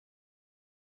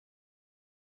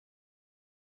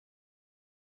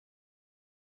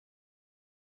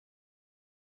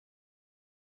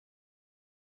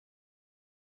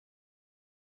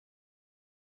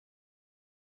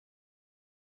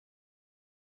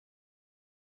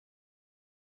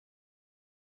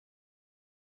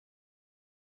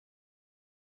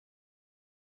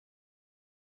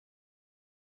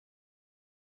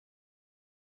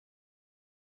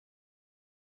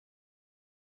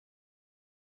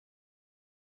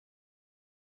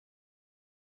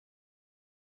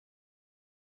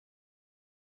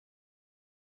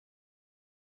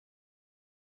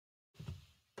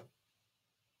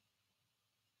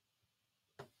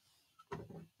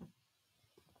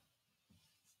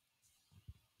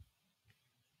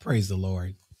Praise the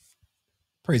Lord.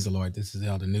 Praise the Lord. This is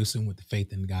Elder Newsom with the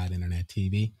Faith in God Internet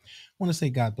TV. I want to say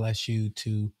God bless you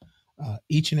to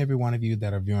each and every one of you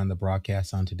that are viewing the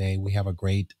broadcast on today. We have a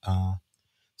great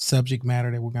subject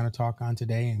matter that we're going to talk on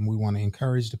today, and we want to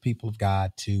encourage the people of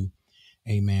God to,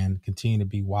 amen, continue to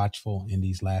be watchful in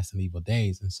these last and evil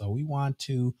days. And so we want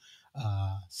to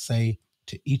say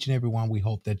to each and every one, we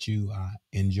hope that you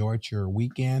enjoyed your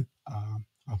weekend.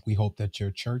 We hope that your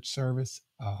church service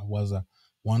was a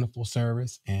wonderful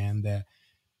service, and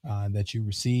that you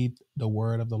received the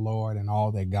word of the Lord and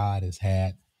all that God has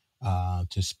had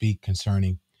to speak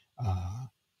concerning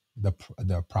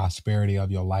the prosperity of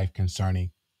your life,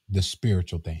 concerning the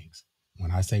spiritual things.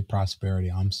 When I say prosperity,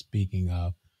 I'm speaking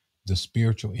of the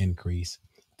spiritual increase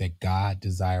that God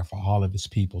desires for all of his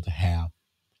people to have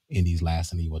in these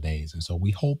last and evil days. And so we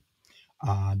hope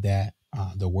that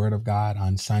the word of God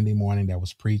on Sunday morning that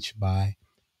was preached by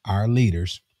our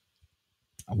leaders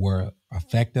were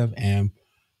effective and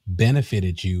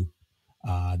benefited you,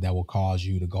 that will cause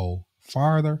you to go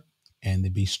farther and to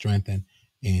be strengthened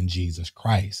in Jesus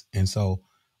Christ. And so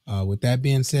with that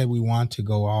being said, we want to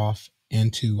go off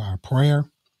into our prayer.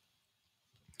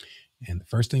 And the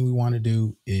first thing we want to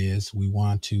do is we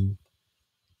want to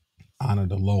honor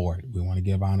the Lord. We want to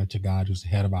give honor to God, who's the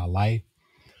head of our life.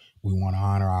 We want to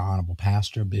honor our honorable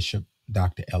pastor, Bishop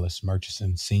Dr. Ellis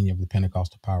Murchison, Senior of the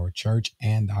Pentecostal Power Church,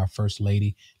 and our First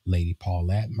Lady, Lady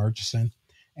Paulette Murchison,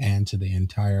 and to the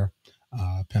entire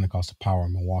Pentecostal Power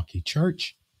Milwaukee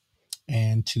Church,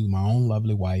 and to my own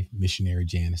lovely wife, Missionary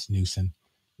Janice Newsom.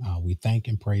 We thank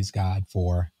and praise God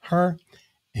for her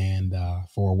and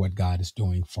for what God is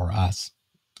doing for us.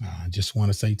 I just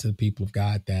want to say to the people of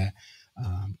God that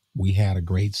we had a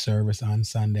great service on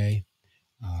Sunday.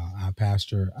 Our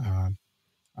pastor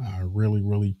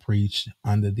really preached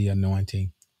under the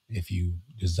anointing. If you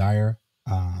desire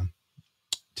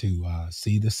to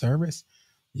see the service,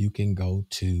 you can go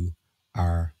to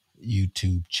our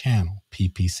YouTube channel,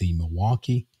 PPC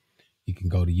Milwaukee. You can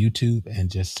go to YouTube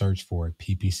and just search for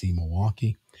PPC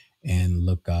Milwaukee and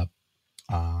look up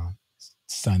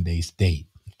Sunday's date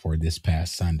for this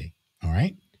past Sunday. All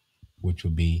right, which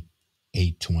would be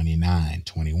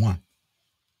 8/29/21.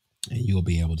 And you'll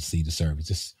be able to see the service.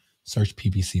 Just search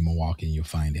PPC Milwaukee and you'll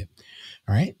find it.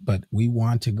 All right. But we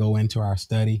want to go into our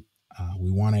study.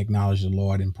 We want to acknowledge the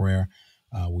Lord in prayer.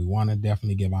 We want to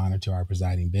definitely give honor to our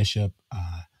presiding bishop,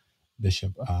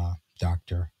 Bishop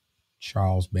Dr.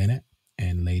 Charles Bennett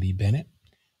and Lady Bennett,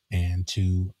 and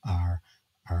to our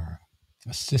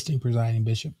assisting presiding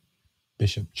bishop,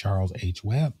 Bishop Charles H.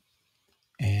 Webb,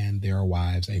 and their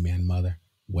wives, amen, Mother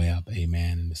Webb,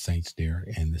 amen, and the saints there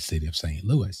in the city of St.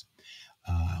 Louis.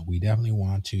 We definitely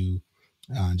want to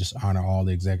just honor all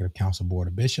the Executive Council Board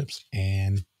of Bishops,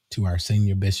 and to our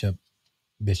senior bishop,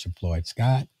 Bishop Floyd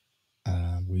Scott.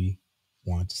 We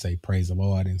want to say praise the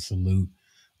Lord and salute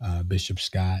Bishop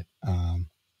Scott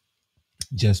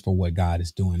just for what God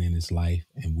is doing in his life.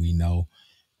 And we know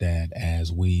that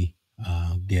as we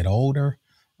get older,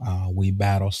 we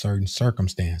battle certain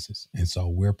circumstances. And so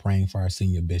we're praying for our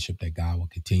senior bishop that God will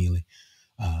continually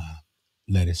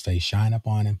let his face shine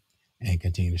upon him and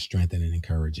continue to strengthen and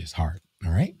encourage his heart.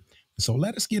 All right. So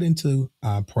let us get into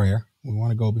prayer. We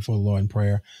want to go before the Lord in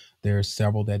prayer. There are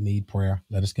several that need prayer.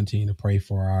 Let us continue to pray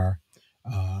for our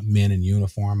men in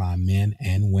uniform, our men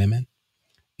and women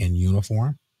in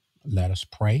uniform. Let us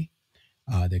pray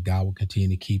that God will continue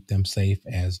to keep them safe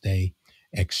as they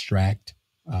extract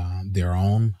their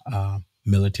own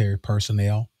military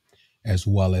personnel, as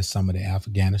well as some of the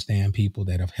Afghanistan people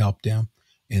that have helped them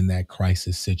in that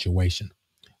crisis situation.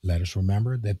 Let us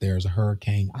remember that there's a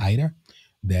Hurricane Ida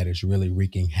that is really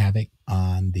wreaking havoc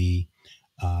on the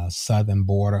southern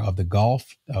border of the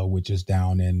Gulf, which is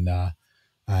down in,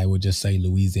 I would just say,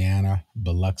 Louisiana,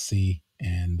 Biloxi,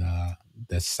 and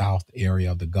the south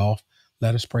area of the Gulf.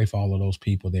 Let us pray for all of those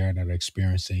people there that are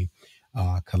experiencing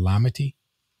calamity,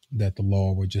 that the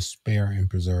Lord would just spare and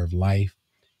preserve life,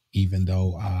 even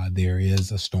though there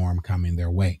is a storm coming their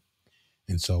way.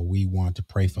 And so we want to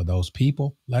pray for those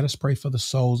people. Let us pray for the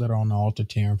souls that are on the altar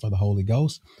tearing for the Holy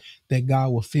Ghost, that God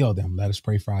will fill them. Let us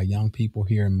pray for our young people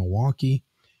here in Milwaukee.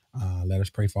 Let us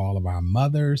pray for all of our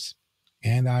mothers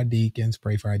and our deacons.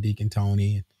 Pray for our deacon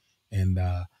Tony, and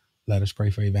let us pray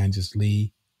for Evangelist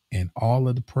Lee and all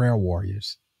of the prayer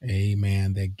warriors,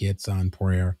 amen, that gets on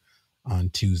prayer on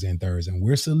Tuesday and Thursday. And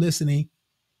we're soliciting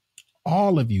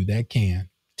all of you that can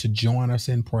to join us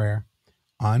in prayer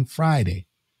on Friday.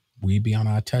 We be on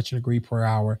our touch and agree prayer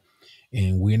hour,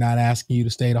 and we're not asking you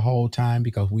to stay the whole time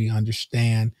because we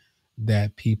understand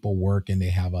that people work and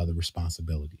they have other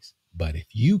responsibilities. But if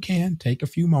you can take a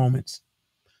few moments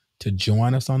to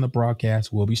join us on the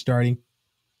broadcast. We'll be starting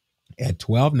at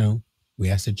 12 noon. We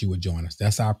ask that you would join us.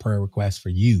 That's our prayer request for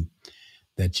you,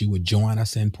 that you would join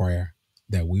us in prayer,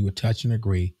 that we would touch and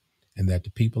agree, and that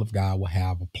the people of God will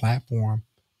have a platform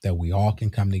that we all can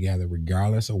come together,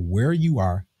 regardless of where you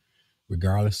are,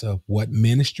 regardless of what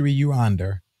ministry you're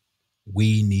under.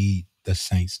 We need the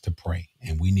saints to pray,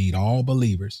 and we need all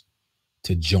believers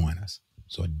to join us.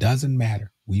 So it doesn't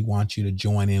matter. We want you to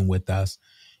join in with us.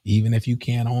 Even if you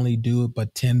can't only do it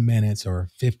but 10 minutes or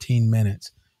 15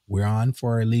 minutes, we're on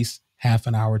for at least half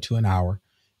an hour to an hour,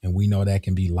 and we know that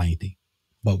can be lengthy.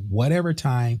 But whatever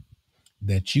time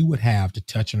that you would have to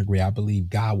touch and agree, I believe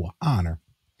God will honor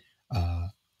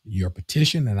your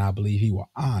petition, and I believe he will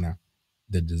honor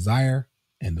the desire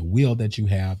and the will that you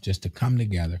have just to come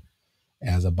together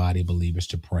as a body of believers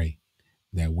to pray,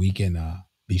 that we can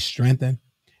be strengthened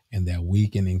and that we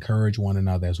can encourage one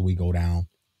another as we go down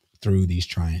through these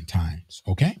trying times.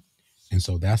 Okay. And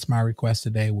so that's my request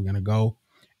today. We're going to go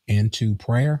into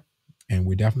prayer, and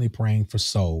we're definitely praying for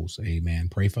souls. Amen.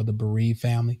 Pray for the bereaved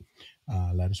family.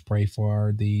 Let us pray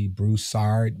for the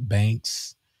Broussard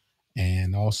Banks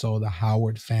and also the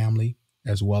Howard family,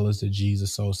 as well as the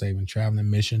Jesus Soul Saving Traveling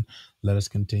Mission. Let us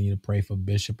continue to pray for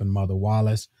Bishop and Mother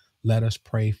Wallace. Let us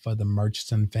pray for the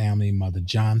Murchison family, Mother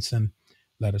Johnson.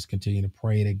 Let us continue to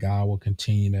pray that God will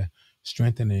continue to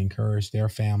strengthen and encourage their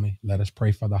family. Let us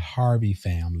pray for the Harvey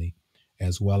family,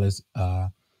 as well as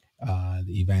the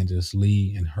Evangelist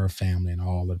Lee and her family, and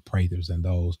all the praisers and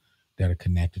those that are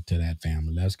connected to that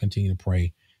family. Let us continue to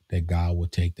pray that God will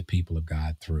take the people of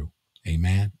God through.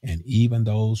 Amen. And even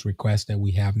those requests that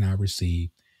we have not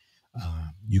received,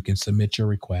 you can submit your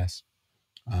request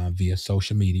via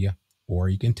social media, or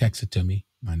you can text it to me.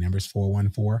 My number is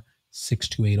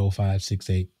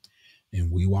 414-628-0568. And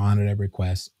we will honor that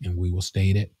request, and we will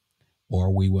state it,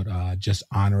 or we would just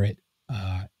honor it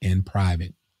in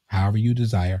private. However you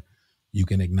desire, you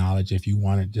can acknowledge. If you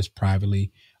want it just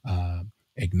privately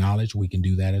acknowledge, we can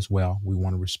do that as well. We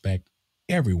want to respect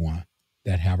everyone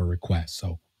that have a request.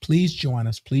 So please join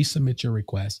us. Please submit your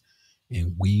request,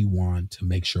 and we want to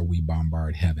make sure we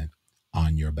bombard heaven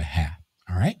on your behalf.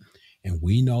 All right. And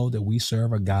we know that we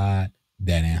serve a God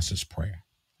that answers prayer.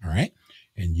 All right.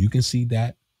 And you can see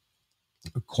that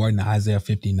according to Isaiah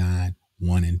 59,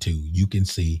 1 and 2, you can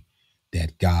see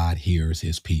that God hears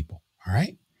his people. All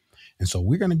right. And so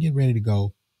we're going to get ready to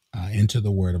go into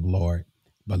the word of the Lord.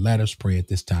 But let us pray at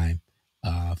this time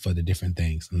for the different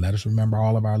things. And let us remember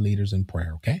all of our leaders in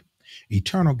prayer. Okay.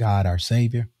 Eternal God, our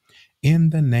Savior, in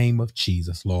the name of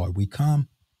Jesus, Lord, we come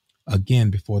again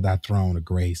before thy throne of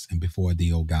grace and before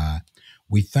thee, O God.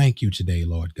 We thank you today,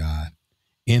 Lord God,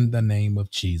 in the name of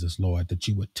Jesus, Lord, that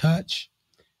you would touch,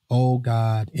 oh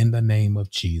God, in the name of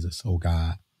Jesus, oh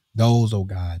God, those, oh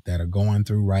God, that are going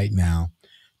through right now,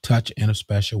 touch in a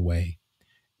special way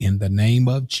in the name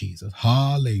of Jesus.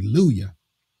 Hallelujah.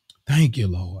 Thank you,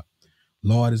 Lord.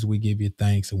 Lord, as we give you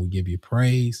thanks and we give you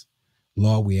praise,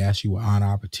 Lord, we ask you to honor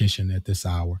our petition at this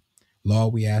hour.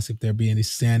 Lord, we ask if there be any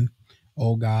sin,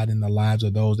 oh God, in the lives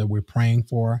of those that we're praying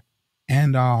for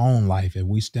and our own life, if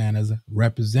we stand as a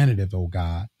representative, oh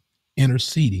God,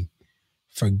 interceding.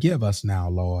 Forgive us now,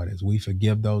 Lord, as we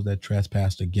forgive those that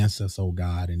trespass against us, oh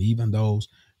God, and even those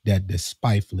that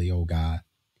despitefully, oh God,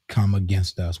 come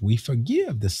against us. We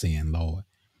forgive the sin, Lord.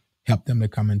 Help them to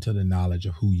come into the knowledge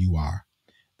of who you are,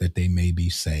 that they may be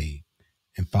saved.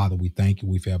 And Father, we thank you.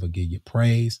 We forever give you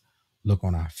praise. Look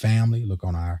on our family. Look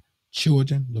on our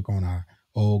children. Look on our,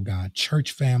 oh God,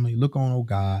 church family. Look on, oh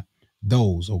God,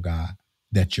 those, oh God,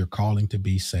 that you're calling to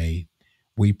be saved.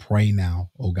 We pray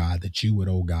now, oh God, that you would,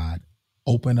 oh God,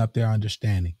 open up their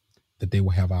understanding, that they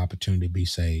will have opportunity to be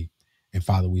saved. And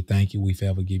Father, we thank you. We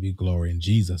forever give you glory in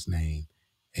Jesus' name.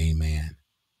 Amen.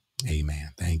 Amen.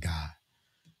 Thank God.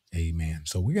 Amen.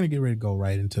 So we're going to get ready to go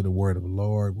right into the word of the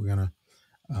Lord. We're going to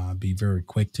be very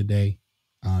quick today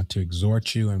to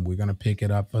exhort you, and we're going to pick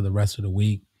it up for the rest of the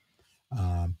week.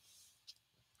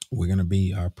 We're going to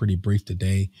be pretty brief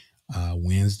today.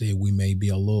 Wednesday, we may be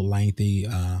a little lengthy,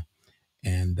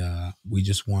 and we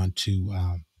just want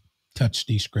to touch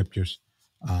these scriptures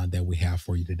that we have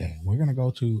for you today. We're going to go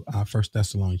to 1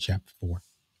 Thessalonians chapter 4.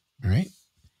 All right.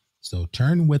 So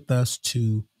turn with us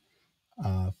to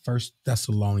 1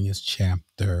 Thessalonians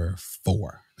chapter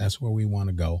 4. That's where we want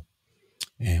to go.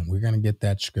 And we're going to get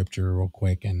that scripture real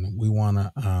quick, and we want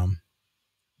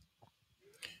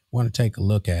to take a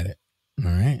look at it. All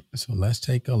right. So let's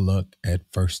take a look at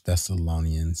 1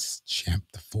 Thessalonians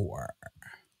chapter 4.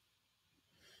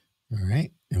 All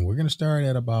right. And we're going to start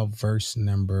at about verse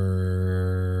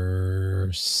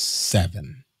number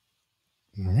 7.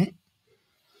 All right.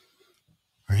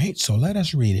 right, so let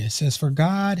us read it. It says, for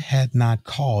God had not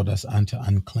called us unto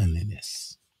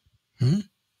uncleanliness.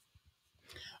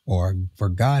 Or for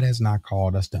God has not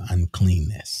called us to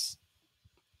uncleanness.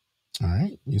 All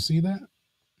right, you see that?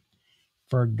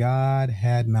 For God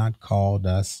had not called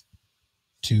us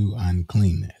to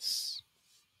uncleanness,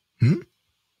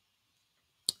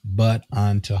 but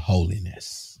unto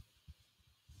holiness.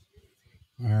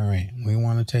 All right, we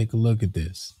want to take a look at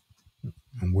this.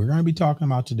 And we're going to be talking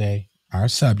about today our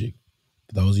subject.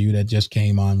 For those of you that just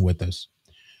came on with us,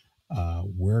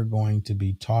 we're going to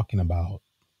be talking about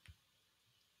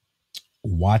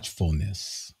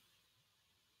watchfulness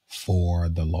for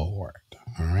the Lord.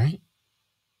 All right.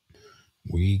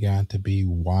 We got to be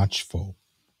watchful.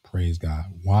 Praise God.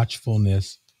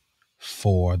 Watchfulness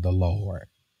for the Lord.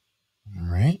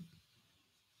 All right.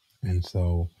 And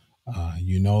so,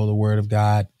 the word of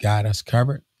God got us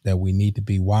covered that we need to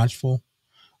be watchful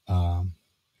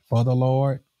for the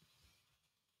Lord.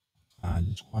 I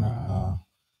just want to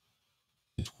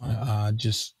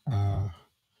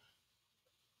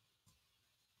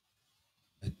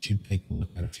let you take a look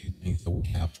at a few things that we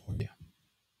have for you.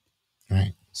 All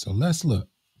right. So let's look.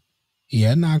 He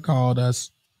had not called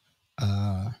us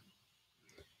to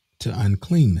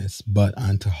uncleanness, but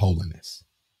unto holiness.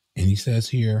 And he says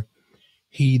here,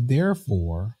 he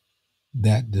therefore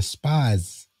that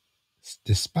despise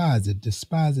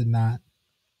it not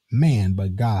man,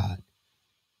 but God,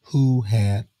 who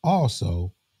had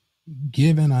also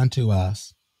given unto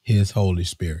us his Holy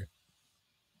Spirit.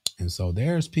 And so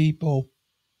there's people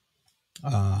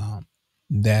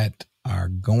that are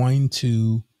going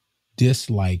to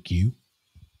dislike you.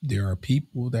 There are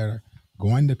people that are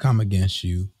going to come against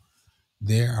you.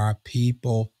 There are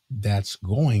people that's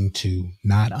going to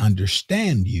not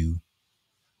understand you.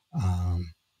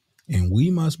 And we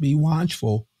must be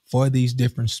watchful for these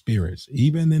different spirits.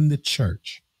 Even in the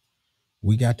church,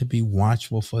 we got to be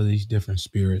watchful for these different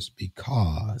spirits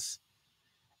because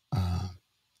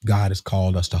God has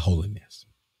called us to holiness.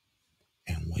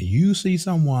 And when you see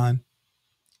someone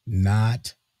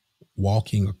not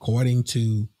walking according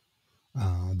to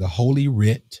the Holy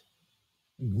Writ,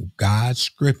 God's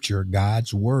scripture,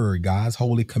 God's word, God's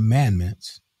holy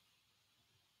commandments,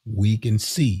 we can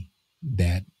see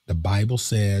that the Bible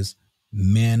says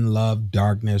men love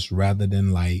darkness rather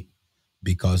than light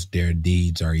because their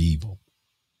deeds are evil.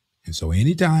 And so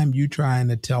anytime you're trying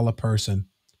to tell a person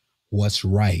what's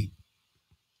right,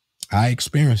 I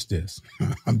experienced this.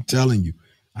 I'm telling you,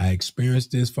 I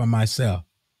experienced this for myself.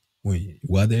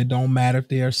 Whether it don't matter if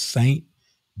they're a saint,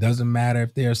 doesn't matter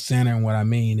if they're a sinner. And what I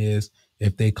mean is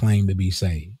if they claim to be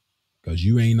saved, because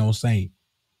you ain't no saint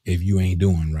if you ain't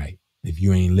doing right, if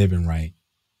you ain't living right.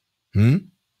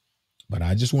 But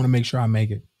I just want to make sure I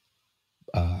make it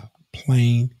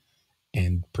plain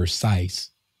and precise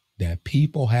that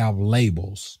people have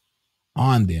labels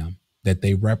on them that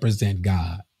they represent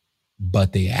God,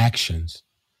 but their actions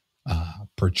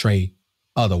portray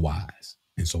otherwise.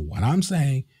 And so what I'm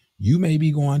saying, you may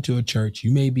be going to a church,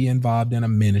 you may be involved in a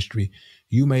ministry,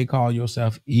 you may call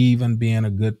yourself even being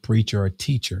a good preacher or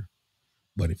teacher,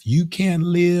 but if you can't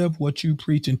live what you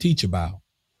preach and teach about,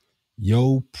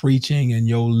 your preaching and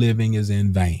your living is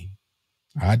in vain.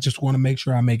 I just want to make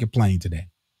sure I make it plain today.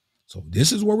 So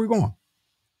this is where we're going.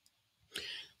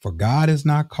 For God has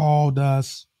not called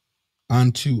us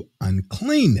unto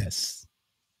uncleanness,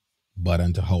 but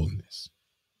unto holiness.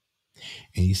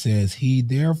 And he says, he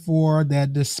therefore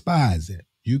that despise it.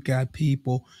 You got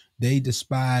people, they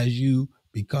despise you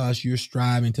because you're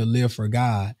striving to live for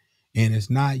God. And it's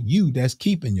not you that's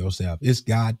keeping yourself. It's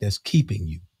God that's keeping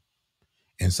you.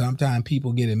 And sometimes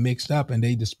people get it mixed up and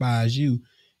they despise you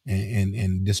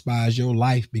and despise your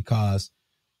life because,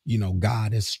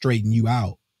 God has straightened you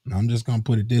out. And I'm just going to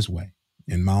put it this way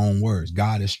in my own words.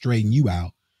 God has straightened you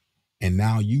out. And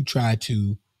now you try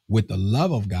to, with the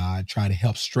love of God, try to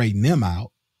help straighten them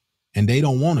out. And they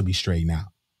don't want to be straightened out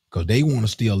because they want to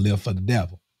still live for the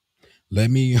devil.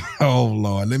 Oh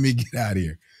Lord, let me get out of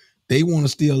here. They want to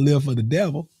still live for the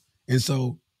devil. And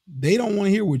so they don't want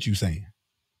to hear what you're saying.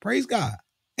 Praise God.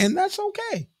 And that's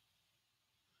okay.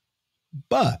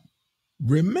 But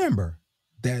remember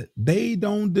that they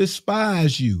don't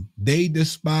despise you. They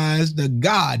despise the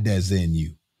God that's in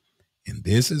you. And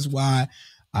this is why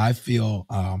I feel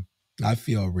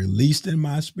released in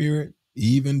my spirit,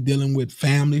 even dealing with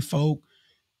family folk,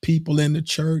 people in the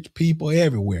church, people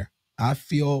everywhere. I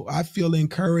feel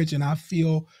encouraged and I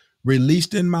feel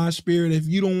released in my spirit. If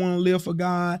you don't want to live for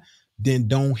God, then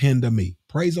don't hinder me.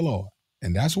 Praise the Lord.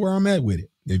 And that's where I'm at with it.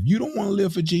 If you don't want to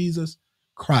live for Jesus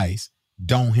Christ,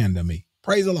 don't hinder me.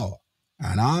 Praise the Lord.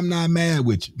 And I'm not mad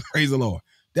with you. Praise the Lord.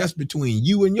 That's between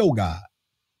you and your God.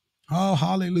 Oh,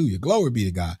 hallelujah. Glory be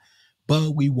to God.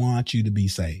 But we want you to be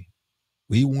saved.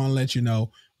 We want to let you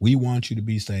know we want you to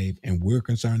be saved, and we're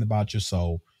concerned about your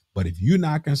soul. But if you're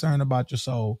not concerned about your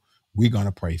soul, we're going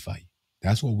to pray for you.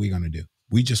 That's what we're going to do.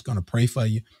 We're just going to pray for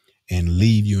you and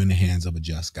leave you in the hands of a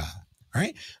just God. All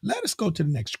right. Let us go to the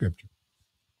next scripture.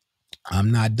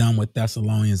 I'm not done with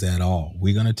Thessalonians at all.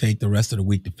 We're going to take the rest of the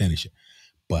week to finish it.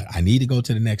 But I need to go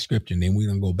to the next scripture, and then we're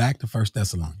going to go back to First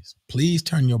Thessalonians. Please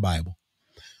turn your Bible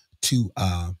to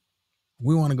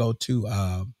we want to go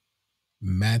to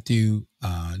Matthew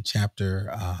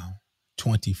chapter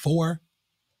 24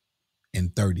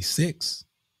 and 36.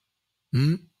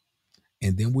 And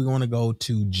then we're going to go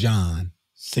to John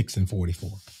 6 and 44.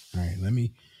 All right, let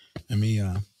me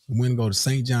we're going to go to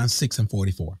St. John 6 and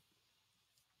 44.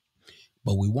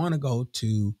 But we want to go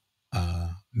to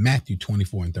Matthew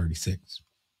 24 and 36.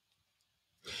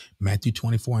 Matthew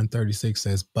 24 and 36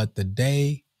 says, but the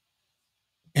day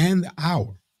and the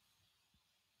hour,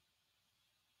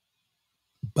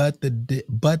 but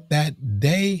that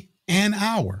day and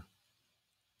hour,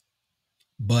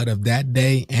 but of that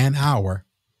day and hour,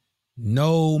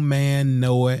 no man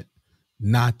knoweth,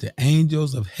 not the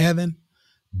angels of heaven,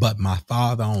 but my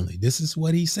Father only. This is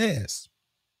what he says.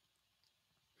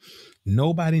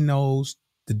 Nobody knows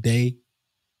the day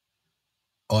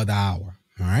or the hour.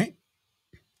 All right.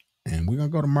 And we're going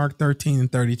to go to Mark 13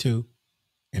 and 32.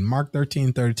 In Mark 13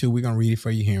 and 32, we're going to read it for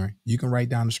you hearing. You can write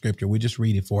down the scripture. We just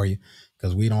read it for you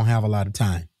because we don't have a lot of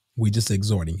time. We just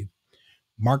exhorting you.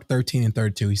 Mark 13 and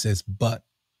 32, he says, but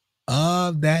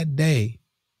of that day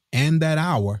and that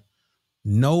hour,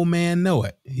 no man know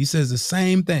it. He says the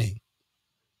same thing.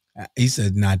 He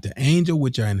says, not the angel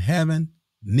which are in heaven,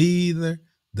 neither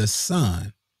the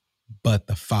Son, but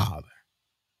the Father.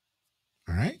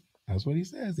 All right. That's what he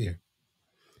says here.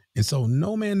 And so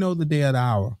no man knows the day or the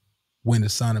hour when the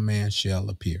Son of Man shall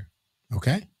appear.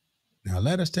 Okay. Now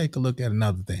let us take a look at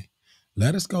another thing.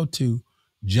 Let us go to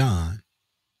John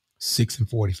 6 and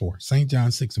 44. St.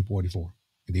 John 6 and 44.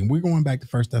 And then we're going back to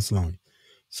First Thessalonians.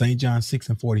 St. John 6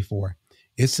 and 44.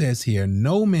 It says here,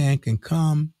 no man can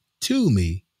come to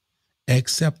me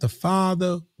except the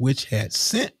Father which had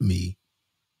sent me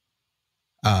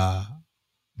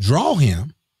draw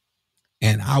him,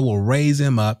 and I will raise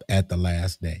him up at the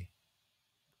last day.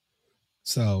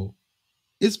 So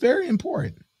it's very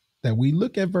important that we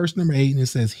look at verse number 8, and it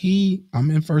says,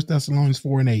 I'm in 1 Thessalonians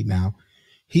 4 and 8 now.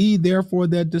 He therefore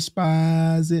that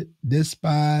despise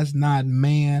not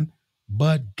man,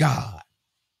 but God.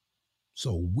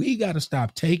 So we got to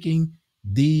stop taking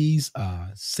these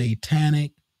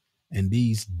satanic and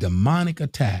these demonic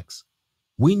attacks.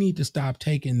 We need to stop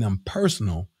taking them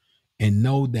personal and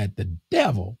know that the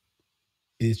devil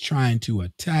is trying to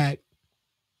attack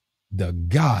the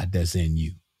God that's in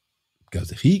you.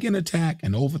 Because if he can attack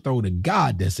and overthrow the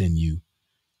God that's in you,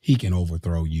 he can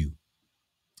overthrow you.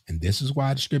 And this is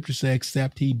why the scripture says,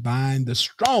 except he bind the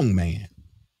strong man.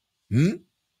 And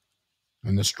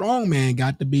the strong man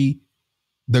got to be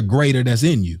the greater that's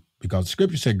in you, because the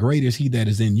scripture said, greater is he that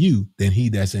is in you than he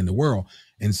that's in the world.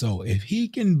 And so if he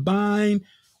can bind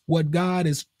what God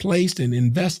has placed and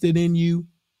invested in you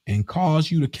and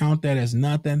cause you to count that as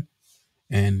nothing,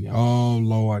 and oh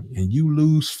Lord, and you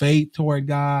lose faith toward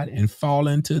God and fall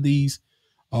into these,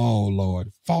 oh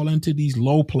Lord, fall into these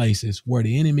low places where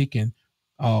the enemy can,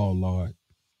 oh Lord,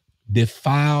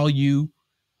 defile you,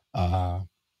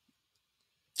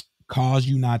 cause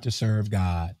you not to serve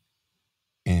God,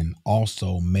 and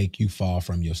also make you fall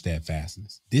from your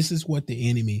steadfastness. This is what the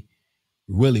enemy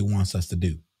really wants us to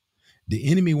do.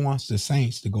 The enemy wants the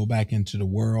saints to go back into the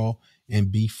world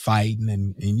and be fighting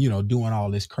and doing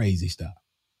all this crazy stuff.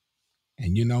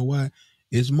 And you know what?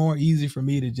 It's more easy for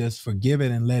me to just forgive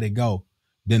it and let it go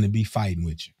than to be fighting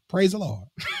with you. Praise the Lord.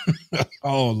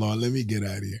 Oh Lord, let me get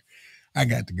out of here. I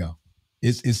got to go.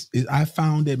 I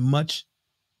found it much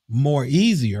more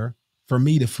easier for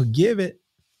me to forgive it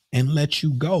and let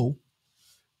you go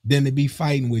than to be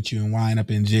fighting with you and wind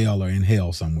up in jail or in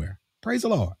hell somewhere. Praise the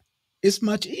Lord. It's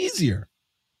much easier.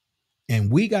 And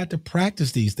we got to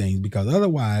practice these things, because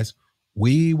otherwise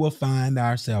we will find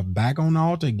ourselves back on the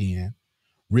altar again,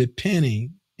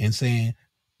 repenting and saying,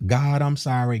 God, I'm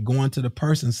sorry, going to the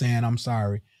person saying, I'm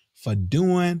sorry for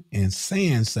doing and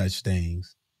saying such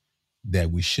things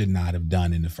that we should not have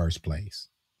done in the first place,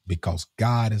 because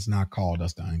God has not called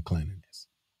us to uncleanness.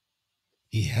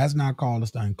 He has not called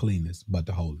us to uncleanness, but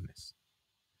to holiness.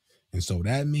 And so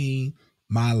that means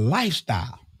my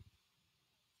lifestyle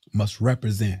must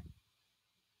represent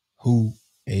who,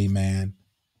 amen,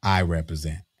 I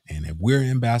represent. And if we're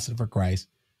ambassador for Christ,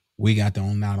 We got to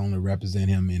not only represent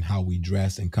him in how we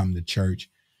dress and come to church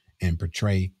and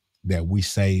portray that we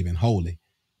save and holy,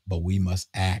 but we must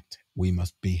act, we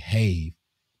must behave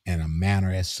in a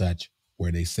manner as such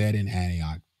where they said in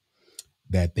Antioch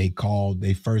that they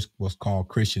first was called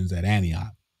Christians at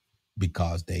Antioch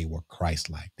because they were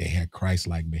Christ-like. They had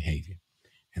Christ-like behavior.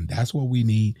 And that's what we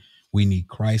need. We need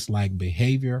Christ-like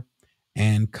behavior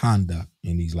and conduct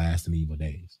in these last and evil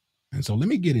days. And so let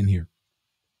me get in here.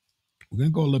 We're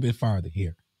going to go a little bit farther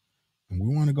here. And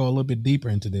we want to go a little bit deeper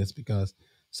into this because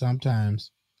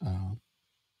sometimes,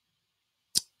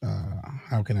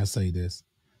 how can I say this?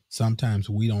 Sometimes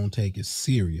we don't take it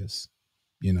serious,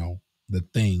 the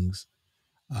things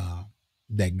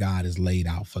that God has laid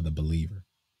out for the believer.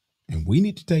 And we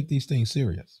need to take these things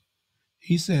serious.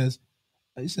 He says,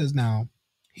 now,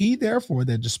 he therefore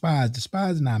that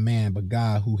despised not man, but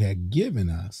God who had given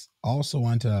us also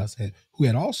unto us, who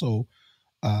had also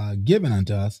given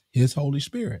unto us his Holy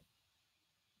Spirit.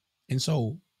 And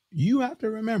so you have to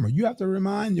remember, you have to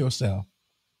remind yourself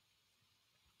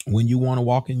when you want to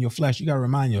walk in your flesh, you got to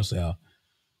remind yourself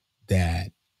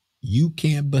that you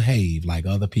can't behave like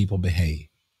other people behave.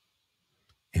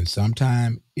 And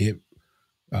sometimes it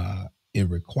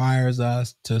requires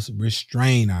us to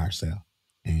restrain ourselves.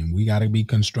 And we got to be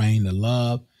constrained to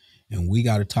love. And we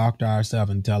got to talk to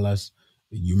ourselves and tell us,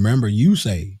 you remember you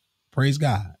say, praise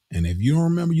God. And if you don't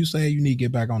remember you say, you need to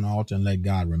get back on the altar and let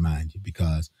God remind you,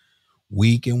 because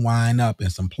we can wind up in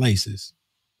some places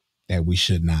that we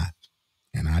should not.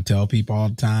 And I tell people all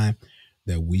the time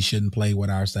that we shouldn't play with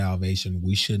our salvation.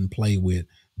 We shouldn't play with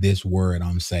this word,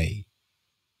 I'm saved,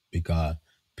 because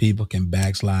people can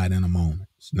backslide in a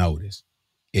moment's notice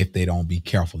if they don't be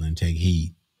careful and take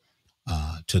heed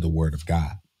to the word of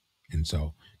God. And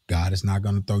so God is not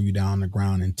going to throw you down on the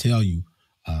ground and tell you,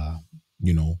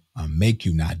 make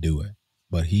you not do it,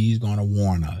 but he's going to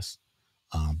warn us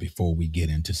before we get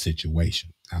into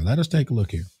situation. Now let us take a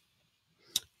look here.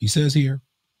 He says here,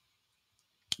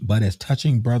 but as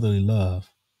touching brotherly love,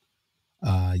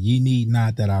 ye need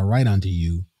not that I write unto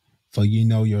you, for ye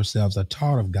know yourselves are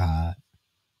taught of God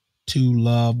to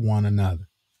love one another.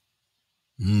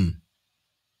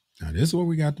 Now this is where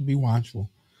we got to be watchful,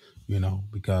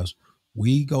 because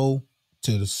we go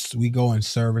and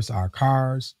service our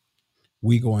cars.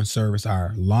 We go and service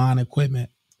our lawn equipment.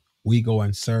 We go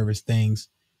and service things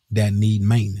that need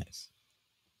maintenance.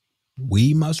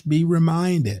 We must be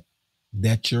reminded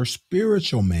that your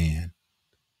spiritual man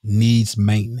needs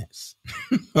maintenance.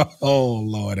 Oh,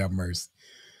 Lord have mercy.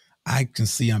 I can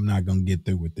see I'm not going to get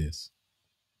through with this.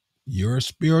 Your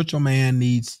spiritual man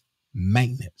needs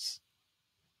maintenance.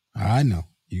 I know.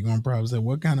 You're going to probably say,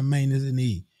 what kind of maintenance it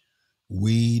need?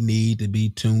 We need to be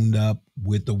tuned up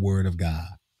with the word of God.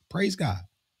 Praise God.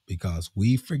 Because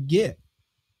we forget.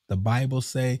 The Bible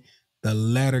say the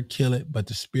letter kill it, but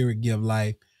the spirit give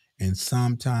life. And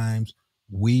sometimes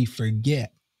we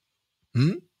forget.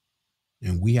 And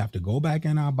we have to go back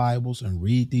in our Bibles and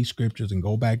read these scriptures and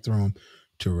go back through them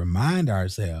to remind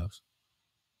ourselves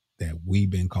that we've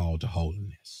been called to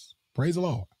holiness. Praise the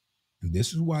Lord. And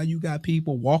this is why you got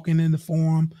people walking in the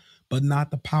form, but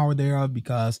not the power thereof,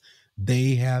 because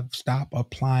they have stopped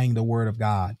applying the word of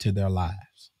God to their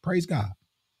lives. Praise God.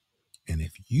 And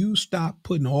if you stop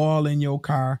putting oil in your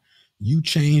car, you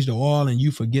change the oil and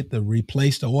you forget to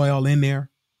replace the oil in there.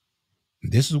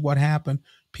 This is what happened.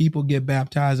 People get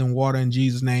baptized in water in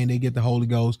Jesus' name. They get the Holy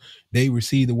Ghost. They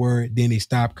receive the word. Then they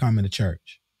stop coming to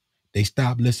church. They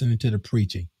stop listening to the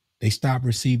preaching. They stop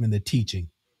receiving the teaching.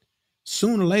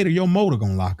 Sooner or later, your motor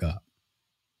going to lock up.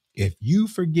 If you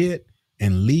forget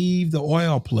and leave the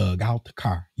oil plug out the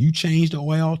car, you change the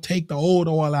oil, take the old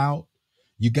oil out.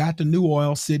 You got the new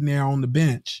oil sitting there on the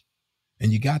bench,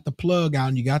 and you got the plug out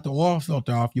and you got the oil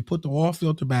filter off. You put the oil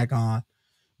filter back on,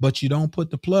 but you don't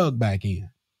put the plug back in.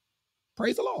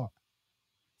 Praise the Lord.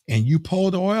 And you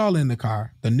pour the oil in the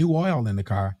car, the new oil in the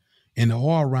car, and the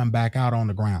oil run back out on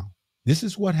the ground. This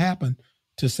is what happened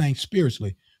to saints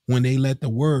spiritually when they let the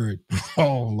word,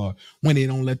 oh Lord, when they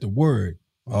don't let the word,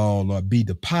 oh Lord, be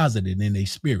deposited in their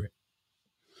spirit.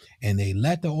 And they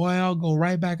let the oil go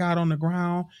right back out on the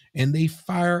ground, and they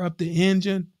fire up the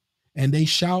engine and they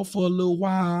shout for a little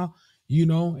while,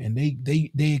 and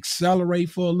they accelerate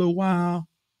for a little while.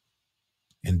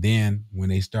 And then when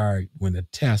the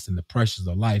test and the pressures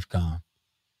of life come,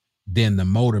 then the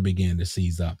motor began to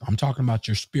seize up. I'm talking about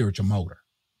your spiritual motor.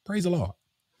 Praise the Lord.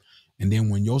 And then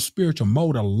when your spiritual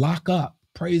motor lock up,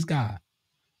 praise God,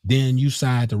 then you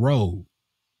side the road.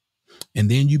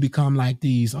 And then you become like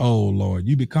these, oh Lord,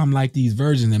 you become like these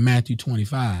virgins in Matthew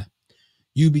 25.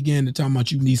 You begin to talk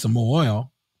about you need some more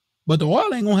oil, but the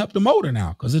oil ain't going to help the motor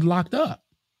now because it's locked up.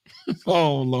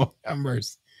 Oh, Lord, have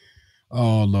mercy.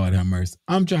 Oh, Lord, have mercy.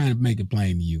 I'm trying to make it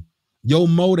plain to you. Your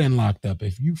motor done locked up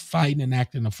if you fighting and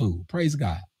acting a fool. Praise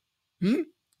God.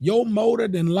 Your motor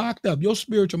done locked up. Your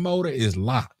spiritual motor is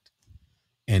locked.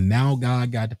 And now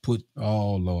God got to put,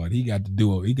 oh, Lord, he got to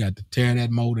do it. He got to tear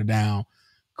that motor down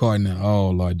according to,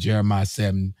 oh, Lord, Jeremiah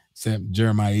 18,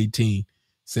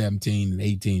 17 and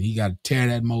 18. He got to tear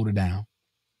that motor down.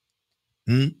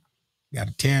 Got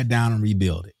to tear it down and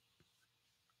rebuild it.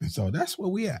 And so that's where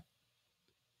we at.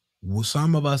 Well,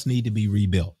 some of us need to be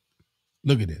rebuilt.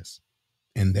 Look at this.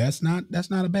 And that's not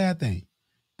a bad thing.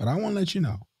 But I want to let you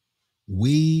know,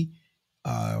 we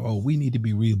need to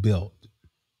be rebuilt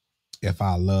if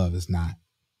our love is not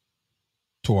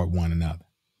toward one another.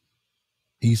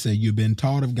 He said, you've been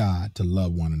taught of God to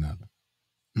love one another.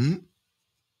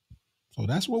 So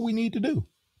that's what we need to do.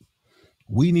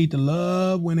 We need to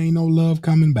love when ain't no love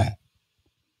coming back.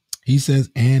 He says,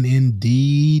 and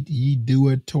indeed ye do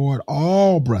it toward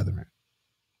all brethren,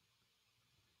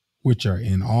 which are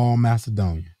in all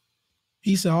Macedonia.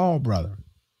 He said, all brethren.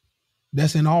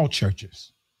 That's in all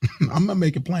churches. I'm going to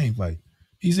make it plain for you.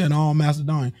 He said, all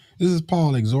Macedonia. This is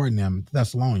Paul exhorting them,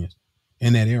 Thessalonians,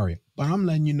 in that area. But I'm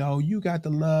letting you know, you got to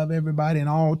love everybody in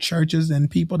all churches, and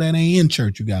people that ain't in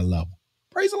church, you got to love them.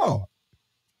 Praise the Lord.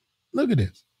 Look at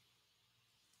this.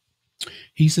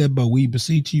 He said, but we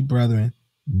beseech you, brethren,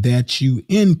 that you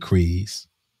increase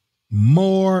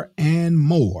more and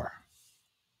more.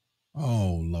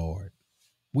 Oh, Lord.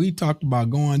 We talked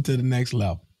about going to the next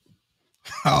level.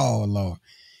 Oh, Lord.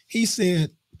 He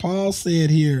said, Paul said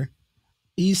here,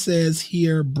 he says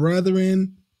here,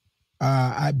 brethren,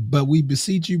 but we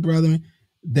beseech you, brethren,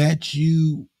 that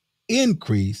you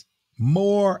increase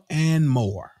more and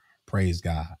more. Praise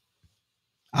God.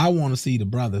 I want to see the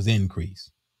brothers increase.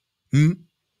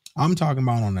 I'm talking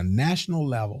about on a national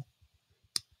level.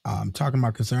 I'm talking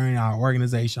about concerning our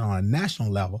organization on a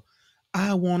national level.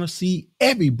 I want to see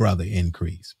every brother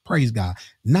increase. Praise God.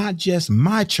 Not just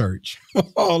my church.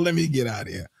 Oh, let me get out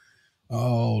of here.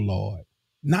 Oh, Lord.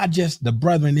 Not just the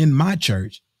brethren in my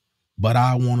church, but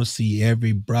I want to see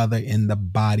every brother in the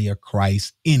body of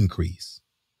Christ increase.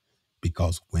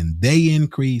 Because when they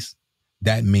increase,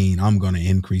 that means I'm going to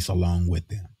increase along with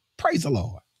them. Praise the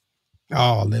Lord.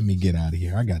 Oh, let me get out of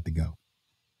here. I got to go.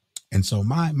 And so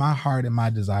my heart and my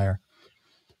desire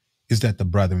is that the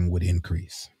brethren would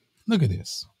increase. Look at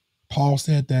this. Paul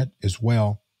said that as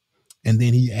well. And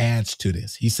then he adds to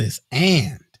this. He says,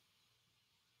 and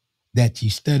that ye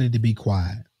study to be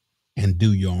quiet and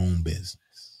do your own business.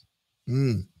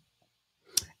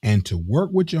 And to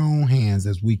work with your own hands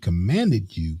as we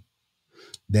commanded you,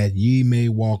 that ye may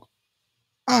walk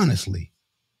honestly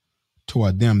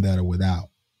toward them that are without,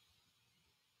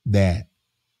 that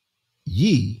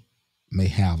ye may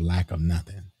have lack of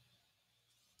nothing.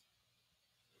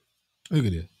 Look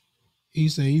at this. He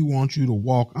said he wants you to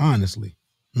walk honestly.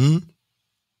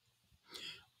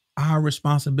 Our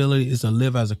responsibility is to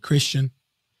live as a Christian,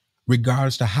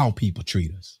 regardless to how people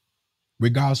treat us,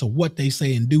 regardless of what they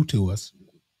say and do to us.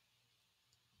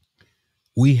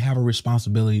 We have a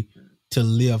responsibility to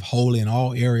live holy in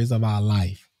all areas of our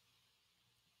life,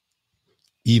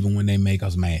 even when they make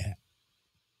us mad.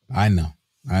 I know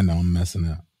I'm messing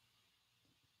up.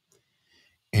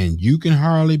 And you can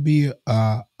hardly be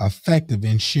effective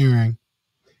in sharing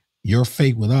your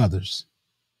faith with others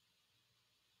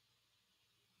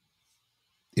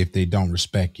if they don't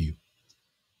respect you.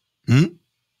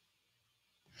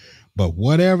 But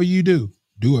whatever you do,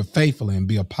 do it faithfully and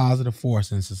be a positive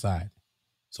force in society.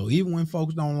 So even when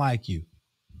folks don't like you,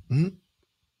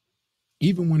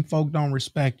 even when folks don't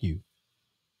respect you,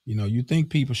 you think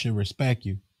people should respect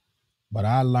you. But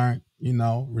I learned,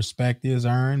 respect is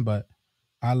earned, but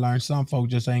I learned some folks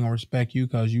just ain't gonna respect you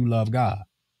because you love God.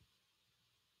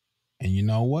 And you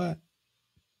know what?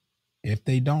 If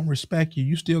they don't respect you,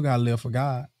 you still got to live for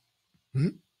God.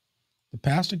 The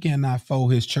pastor cannot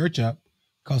fold his church up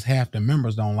because half the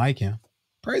members don't like him.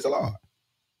 Praise the Lord.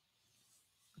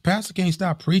 The pastor can't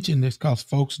stop preaching this because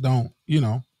folks don't,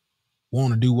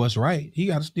 want to do what's right. He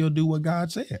got to still do what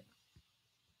God said.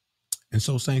 And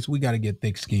so, saints, we got to get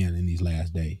thick skin in these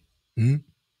last days.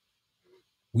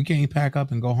 We can't pack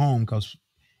up and go home because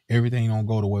everything don't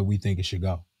go the way we think it should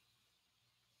go.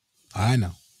 I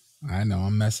know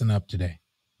I'm messing up today,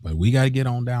 but we got to get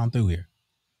on down through here.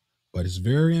 But it's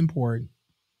very important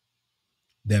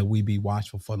that we be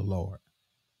watchful for the Lord,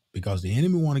 because the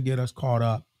enemy want to get us caught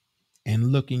up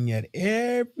and looking at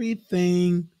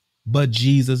everything but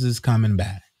Jesus is coming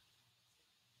back.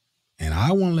 And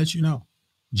I want to let you know,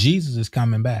 Jesus is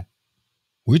coming back.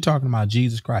 We're talking about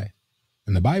Jesus Christ.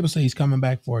 And the Bible says he's coming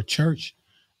back for a church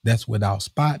that's without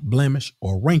spot, blemish,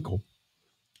 or wrinkle,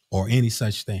 or any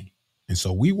such thing. And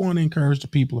so we want to encourage the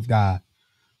people of God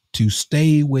to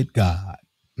stay with God,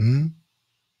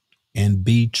 and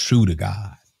be true to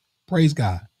God. Praise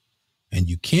God. And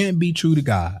you can't be true to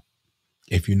God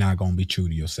if you're not going to be true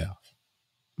to yourself.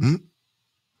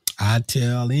 I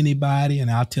tell anybody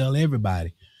and I'll tell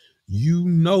everybody, you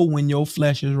know when your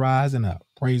flesh is rising up.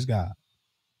 Praise God.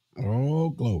 Oh,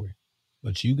 glory.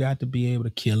 But you got to be able to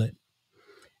kill it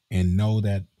and know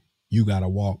that you got to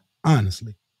walk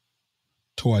honestly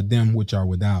toward them which are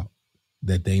without,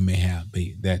 that they may have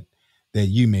that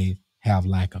you may have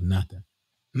lack of nothing.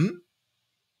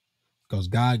 Because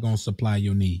God gonna supply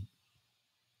your need.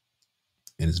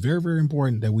 And it's very, very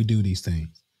important that we do these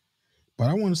things. But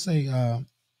I want to say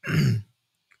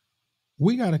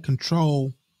we got to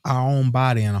control our own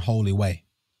body in a holy way.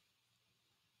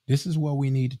 This is what we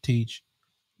need to teach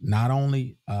not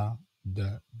only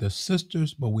the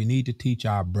sisters, but we need to teach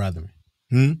our brethren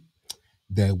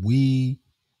that we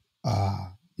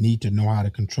need to know how to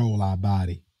control our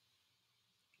body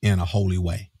in a holy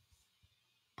way.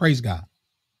 Praise God.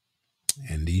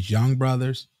 And these young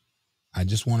brothers, I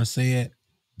just want to say it,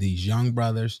 these young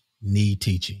brothers need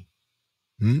teaching.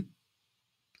 And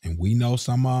we know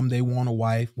some of them, they want a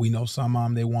wife. We know some of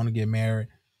them, they want to get married.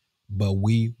 But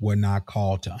we were not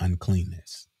called to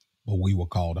uncleanness, but we were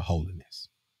called to holiness.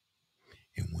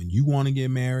 And when you want to get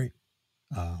married,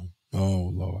 oh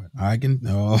Lord,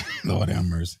 Lord have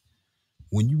mercy.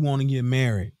 When you want to get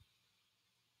married,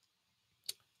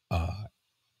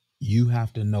 you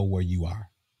have to know where you are.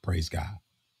 Praise God.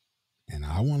 And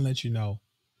I want to let you know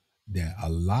that a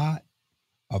lot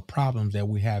of problems that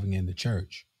we're having in the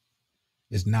church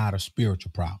is not a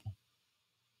spiritual problem.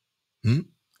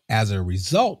 As a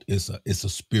result, it's a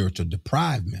spiritual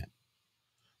deprivement,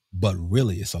 but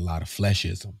really it's a lot of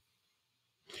fleshism.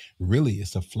 Really,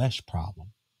 it's a flesh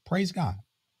problem. Praise God.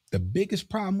 The biggest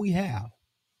problem we have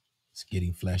is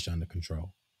getting flesh under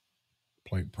control.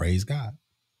 Praise God.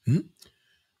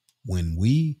 When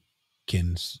we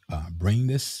can bring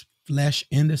this flesh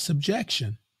into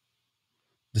subjection,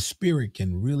 the spirit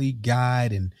can really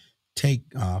guide and take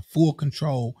full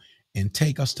control and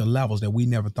take us to levels that we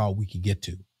never thought we could get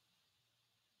to.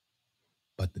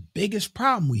 But the biggest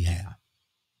problem we have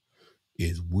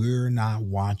is we're not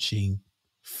watching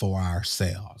for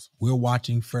ourselves. We're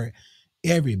watching for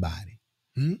everybody.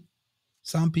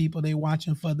 Some people, they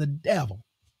watching for the devil,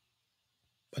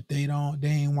 but they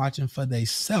ain't watching for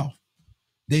themselves.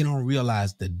 They don't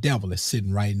realize the devil is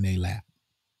sitting right in their lap.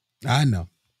 I know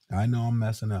I'm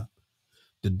messing up.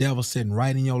 The devil's sitting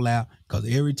right in your lap because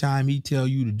every time he tell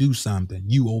you to do something,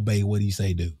 you obey what he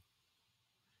say do.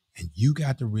 And you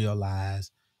got to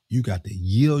realize you got to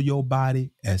yield your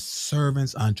body as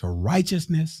servants unto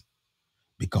righteousness,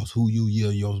 because who you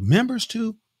yield your members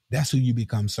to, that's who you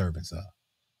become servants of.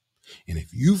 And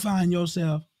if you find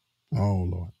yourself, oh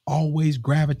Lord, always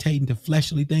gravitating to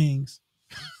fleshly things,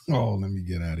 oh, let me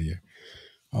get out of here.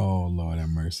 Oh Lord have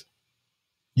mercy.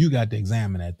 You got to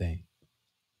examine that thing.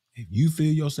 If you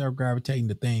feel yourself gravitating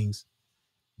to things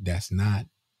that's not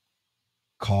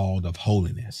called of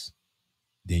holiness,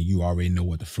 then you already know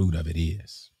what the fruit of it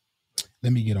is.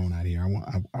 Let me get on out of here.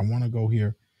 I want to go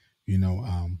here.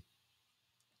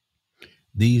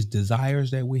 These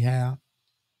desires that we have,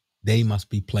 they must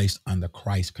be placed under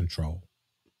Christ's control.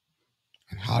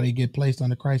 And how they get placed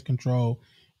under Christ's control,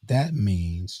 that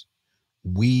means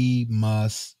we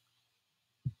must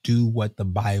do what the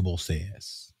Bible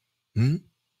says. The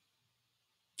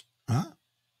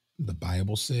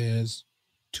Bible says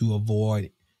to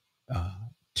avoid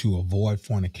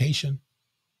fornication.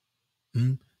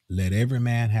 Let every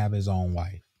man have his own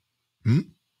wife.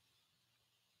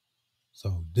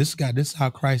 So this is how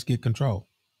Christ get control.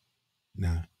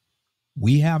 Now,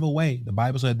 we have a way. The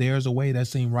Bible said there's a way that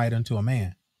seems right unto a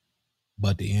man,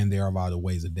 but the end thereof are the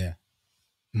ways of death.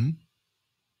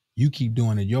 You keep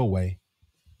doing it your way,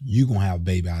 you're going to have a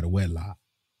baby out of wedlock.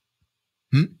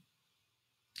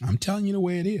 I'm telling you the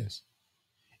way it is.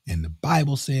 And the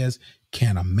Bible says,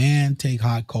 can a man take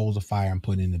hot coals of fire and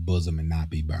put in the bosom and not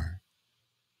be burned?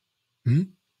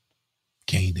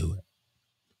 Can't do it.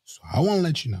 So I want to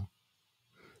let you know,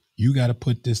 you got to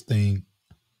put this thing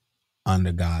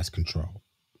under God's control.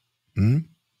 And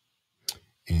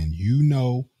you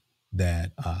know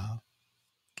that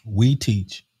we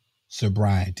teach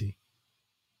sobriety.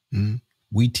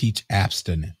 We teach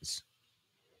abstinence.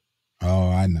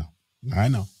 Oh, I know.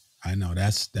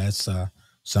 That's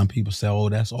some people say, oh,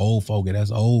 that's old folk.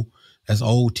 That's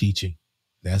old teaching.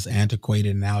 That's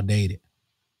antiquated and outdated.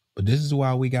 But this is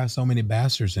why we got so many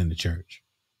bastards in the church.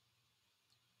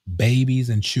 babies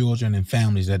and children and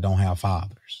families that don't have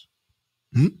fathers.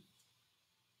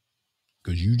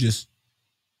 Because you just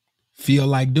feel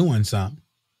like doing something,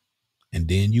 and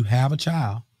then you have a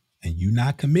child, and you're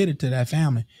not committed to that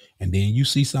family, and then you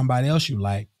see somebody else you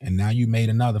like, and now you made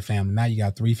another family. Now you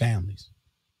got 3 families.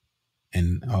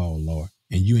 And oh Lord,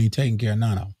 and you ain't taking care of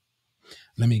none of them.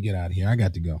 Let me get out of here. I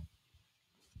got to go.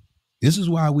 This is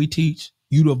why we teach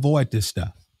you to avoid this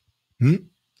stuff.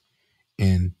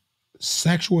 And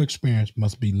sexual experience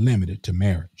must be limited to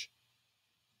marriage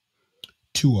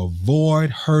to avoid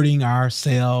hurting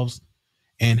ourselves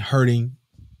and hurting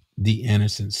the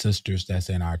innocent sisters that's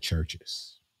in our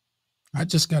churches. I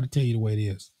just got to tell you the way it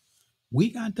is.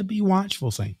 We got to be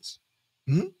watchful, saints.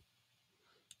 And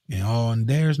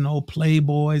there's no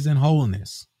playboys in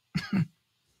holiness.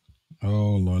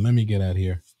 Oh, Lord, let me get out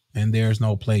here. And there's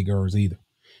no playgirls either.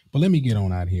 But let me get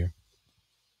on out here.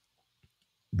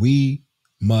 We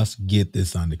must get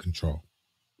this under control.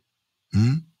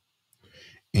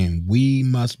 And we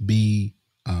must be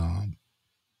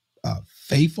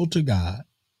faithful to God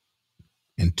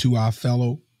and to our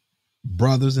fellow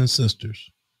brothers and sisters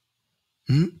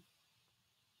in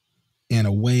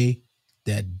a way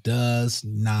that does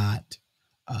not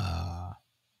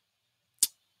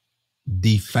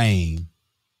defame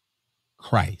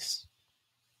Christ.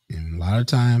 And a lot of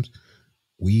times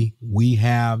we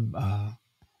have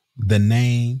the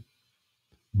name,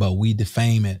 but we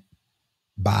defame it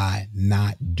by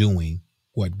not doing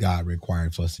what God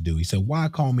required for us to do. He said, why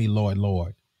call me Lord,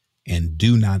 Lord, and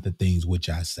do not the things which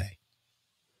I say?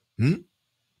 And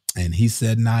he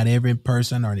said, not every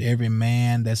person or every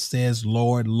man that says,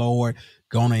 Lord, Lord,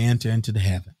 gonna enter into the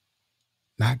heaven.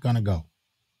 Not gonna go.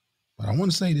 But I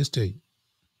want to say this to you.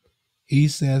 He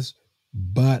says,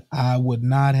 but I would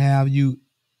not have you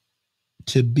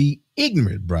to be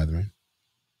ignorant, brethren,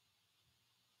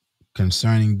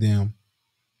 concerning them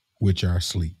which are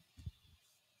asleep.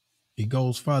 He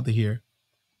goes further here.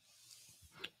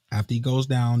 After he goes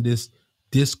down this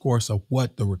discourse of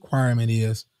what the requirement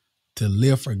is to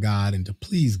live for God and to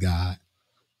please God,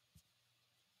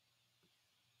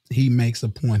 he makes a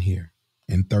point here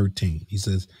in 13. He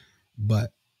says,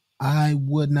 but I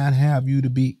would not have you to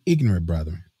be ignorant,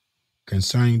 brethren,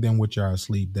 concerning them which are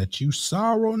asleep, that you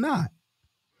sorrow not,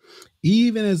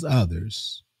 even as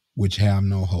others which have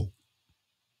no hope.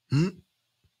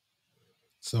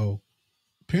 So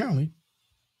apparently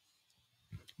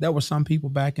there were some people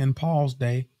back in Paul's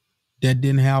day that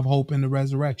didn't have hope in the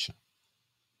resurrection.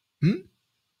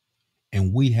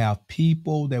 And we have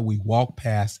people that we walk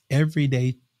past every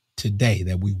day today,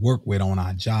 that we work with on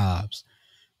our jobs,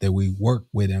 that we work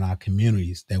with in our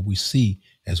communities, that we see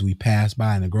as we pass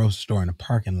by in the grocery store, in the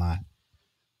parking lot.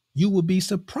 You will be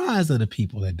surprised at the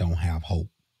people that don't have hope.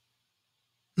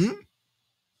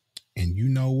 And you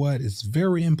know what? It's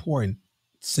very important,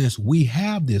 since we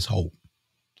have this hope.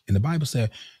 And the Bible said,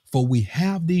 for we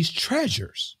have these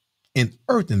treasures in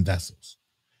earthen vessels,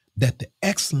 that the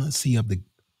excellency of the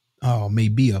may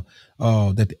be of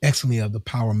that the excellency of the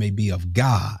power may be of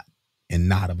God and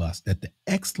not of us. That the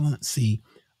excellency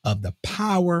of the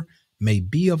power may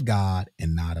be of God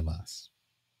and not of us.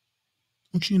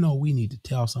 Don't you know we need to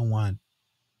tell someone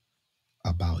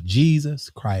about Jesus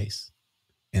Christ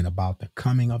and about the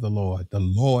coming of the Lord? The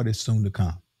Lord is soon to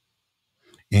come.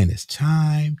 And it's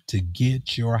time to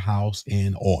get your house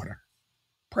in order.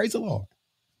 Praise the Lord.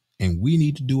 And we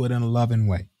need to do it in a loving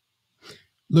way.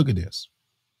 Look at this.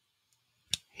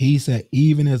 He said,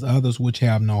 even as others which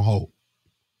have no hope.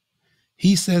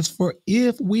 He says, for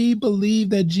if we believe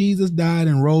that Jesus died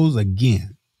and rose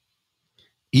again,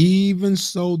 even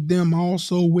so them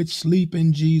also which sleep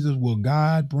in Jesus will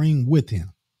God bring with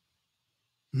him.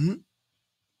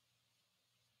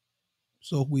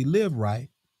 So if we live right,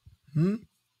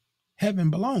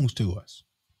 heaven belongs to us.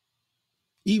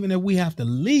 Even if we have to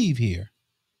leave here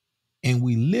and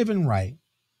we living right,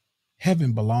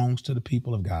 heaven belongs to the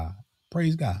people of God.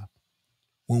 Praise God.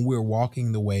 When we're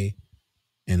walking the way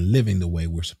and living the way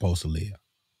we're supposed to live.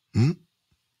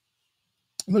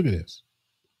 Look at this.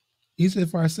 He said,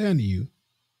 for I say unto you,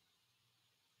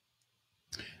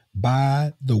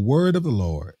 by the word of the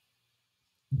Lord,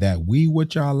 that we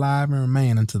which are alive and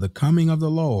remain unto the coming of the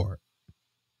Lord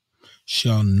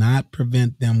shall not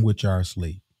prevent them which are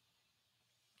asleep.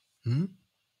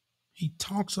 He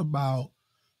talks about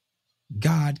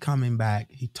God coming back.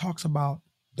 He talks about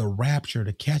the rapture,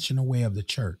 the catching away of the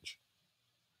church.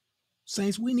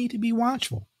 Saints, we need to be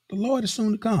watchful. The Lord is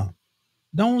soon to come.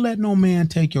 Don't let no man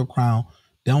take your crown.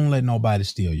 Don't let nobody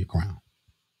steal your crown.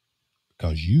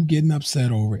 Because you getting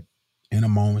upset over it in a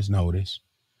moment's notice.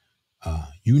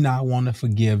 You not want to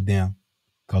forgive them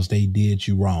because they did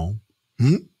you wrong,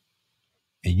 and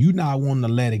you not wanting to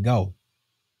let it go,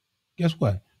 guess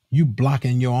what? You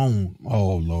blocking your own.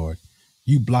 Oh, Lord.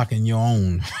 You blocking your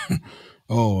own.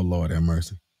 Oh, Lord have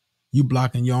mercy. You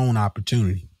blocking your own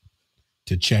opportunity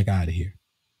to check out of here.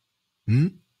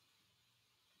 And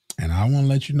I want to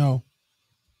let you know,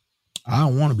 I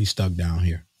don't want to be stuck down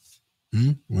here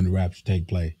when the rapture take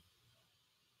place.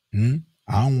 I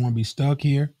don't want to be stuck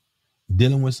here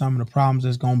dealing with some of the problems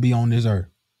that's going to be on this earth.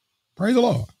 Praise the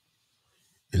Lord.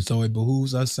 And so it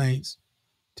behooves us saints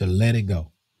to let it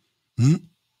go.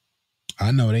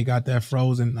 I know they got that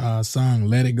Frozen song,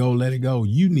 let it go, let it go.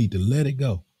 You need to let it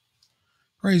go.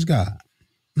 Praise God.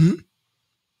 And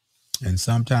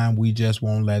sometimes we just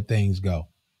won't let things go.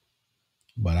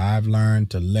 But I've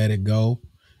learned to let it go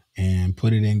and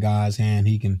put it in God's hand.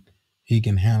 He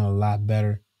can handle a lot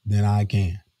better than I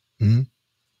can.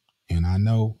 And I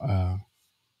know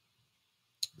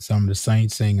some of the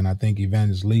saints sing, and I think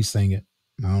Evangelist Lee sing it.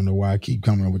 I don't know why I keep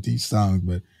coming up with these songs,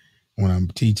 but when I'm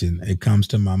teaching, it comes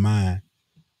to my mind.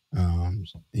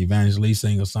 Evangelist Lee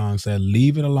sing a song said,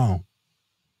 leave it alone.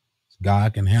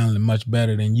 God can handle it much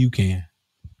better than you can.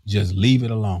 Just leave it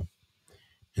alone.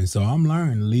 And so I'm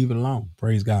learning to leave it alone.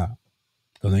 Praise God.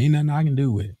 Because there ain't nothing I can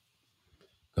do with it.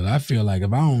 Because I feel like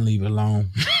if I don't leave it alone,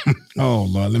 oh,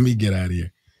 Lord, let me get out of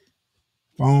here.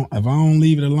 If I don't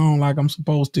leave it alone like I'm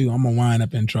supposed to, I'm going to wind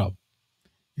up in trouble.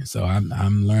 And so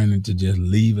I'm learning to just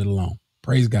leave it alone.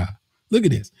 Praise God. Look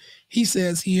at this. He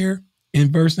says here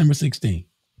in verse number 16,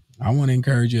 I want to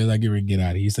encourage you as I get ready to get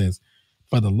out of here. He says,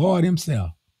 for the Lord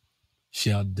himself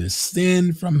shall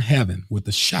descend from heaven with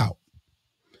a shout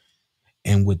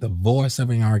and with the voice of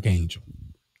an archangel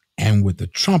and with the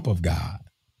trump of God,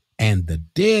 and the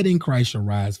dead in Christ shall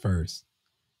rise first.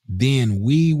 Then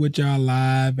we which are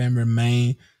alive and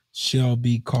remain shall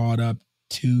be caught up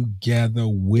together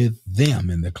with them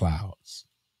in the clouds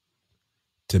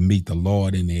to meet the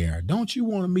Lord in the air. Don't you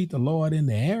want to meet the Lord in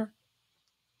the air?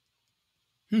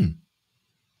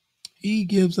 He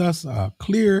gives us a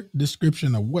clear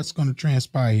description of what's going to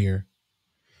transpire here,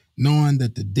 knowing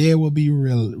that the dead will be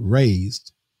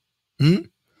raised in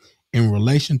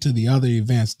relation to the other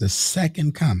events, the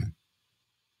second coming.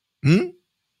 And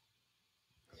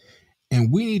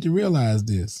we need to realize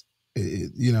this,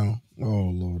 oh,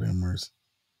 Lord have mercy.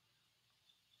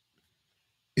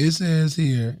 It says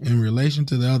here, in relation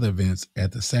to the other events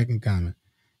at the second coming,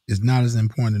 it's not as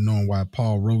important to knowing why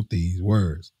Paul wrote these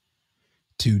words.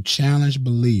 To challenge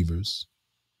believers,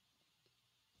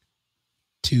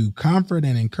 to comfort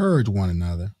and encourage one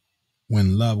another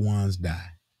when loved ones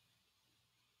die.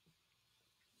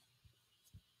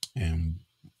 And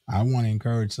I want to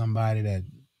encourage somebody that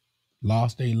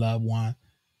lost a loved one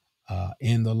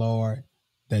in the Lord,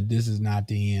 that this is not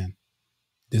the end.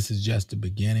 This is just the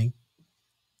beginning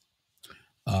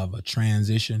of a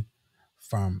transition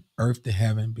from earth to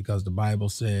heaven, because the Bible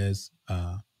says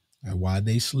while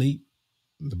they sleep,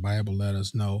 the Bible let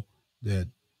us know that,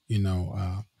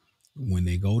 when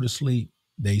they go to sleep,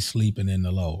 they sleeping in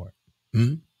the Lord.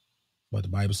 But the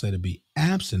Bible said to be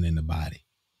absent in the body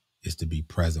is to be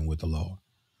present with the Lord.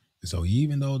 And so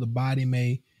even though the body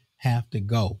may have to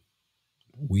go,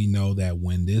 we know that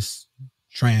when this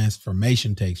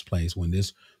transformation takes place, when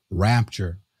this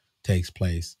rapture takes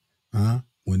place,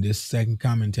 when this second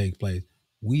coming takes place,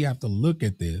 we have to look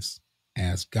at this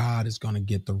as God is going to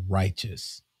get the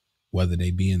righteous, whether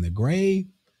they be in the grave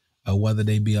or whether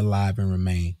they be alive and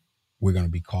remain. We're going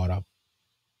to be caught up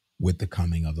with the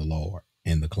coming of the Lord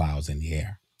in the clouds in the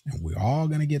air. And we're all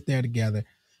going to get there together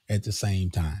at the same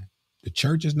time. The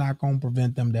church is not going to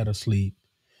prevent them that are asleep,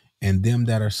 and them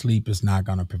that are asleep is not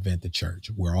going to prevent the church.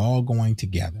 We're all going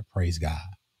together. Praise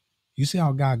God. You see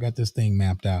how God got this thing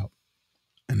mapped out.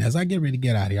 And as I get ready to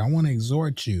get out of here, I want to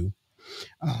exhort you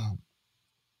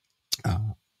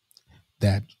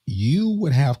that you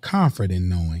would have comfort in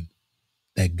knowing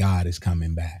that God is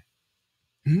coming back.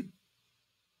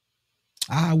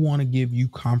 I want to give you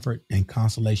comfort and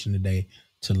consolation today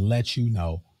to let you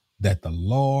know that the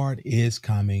Lord is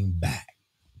coming back.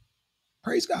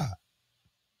 Praise God.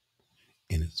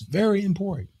 And it's very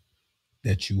important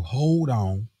that you hold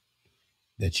on,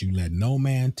 that you let no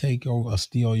man take or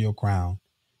steal your crown,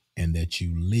 and that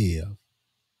you live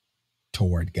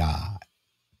toward God,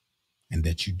 and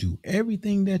that you do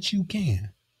everything that you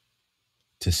can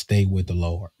to stay with the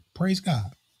Lord. Praise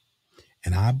God.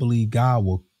 And I believe God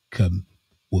will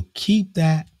keep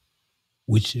that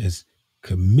which is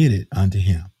committed unto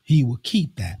him. He will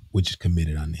keep that which is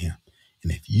committed unto him.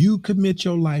 And if you commit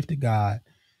your life to God,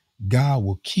 God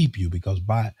will keep you, because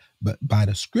by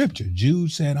the scripture,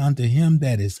 Jude said, unto him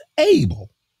that is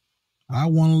able, I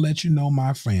want to let you know,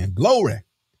 my friend, glory,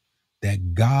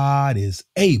 that God is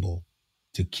able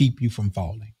to keep you from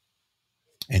falling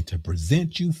and to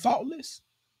present you faultless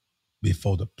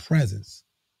before the presence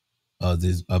of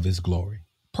his glory.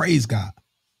 Praise God.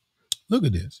 Look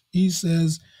at this. He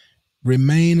says,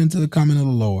 remain until the coming of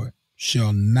the Lord,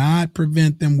 shall not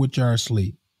prevent them which are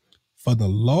asleep. For the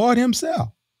Lord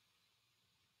himself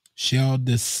shall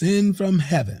descend from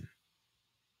heaven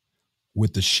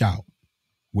with the shout,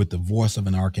 with the voice of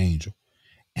an archangel,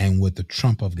 and with the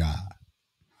trump of God,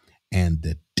 and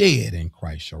the dead in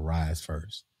Christ shall rise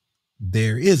first.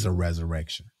 There is a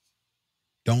resurrection.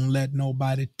 Don't let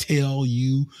nobody tell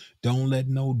you. Don't let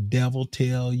no devil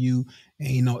tell you.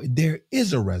 There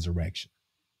is a resurrection.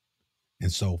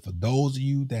 And so for those of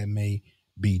you that may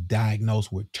be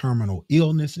diagnosed with terminal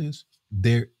illnesses,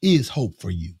 there is hope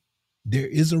for you. There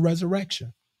is a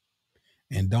resurrection.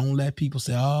 And don't let people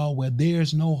say, oh, well,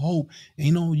 there's no hope.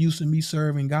 Ain't no use in me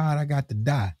serving God. I got to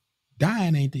die.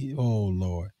 Dying ain't oh,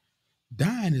 Lord.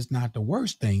 Dying is not the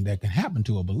worst thing that can happen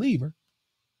to a believer.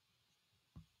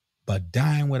 But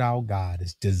dying without God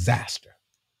is disaster.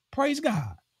 Praise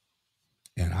God.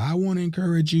 And I want to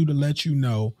encourage you to let you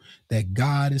know that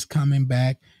God is coming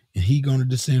back and he's going to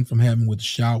descend from heaven with a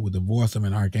shout, with the voice of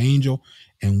an archangel,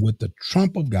 and with the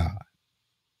trump of God.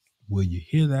 Will you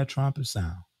hear that trumpet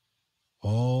sound?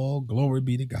 Oh, glory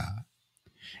be to God.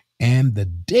 And the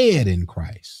dead in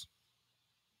Christ.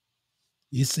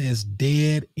 It says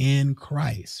dead in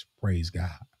Christ. Praise God.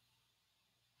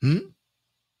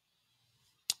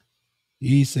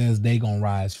 He says they going to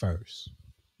rise first.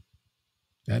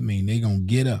 That means they going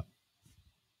to get up.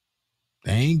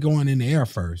 They ain't going in the air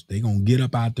first. They going to get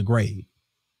up out the grave.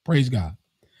 Praise God.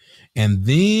 And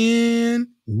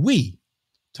then we,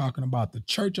 talking about the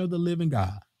church of the living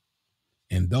God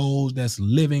and those that's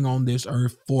living on this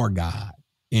earth for God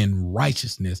in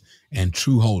righteousness and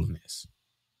true holiness.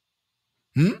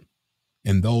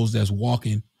 And those that's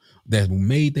walking, that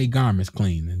made their garments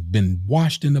clean and been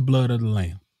washed in the blood of the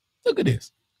Lamb. Look at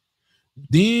this.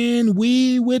 Then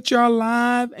we which are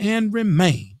alive and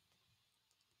remain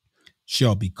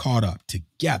shall be caught up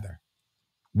together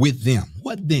with them.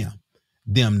 What them?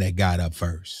 Them that got up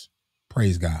first.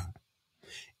 Praise God.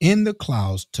 In the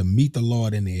clouds to meet the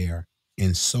Lord in the air,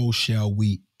 and so shall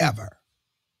we ever.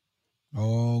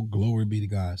 Oh, glory be to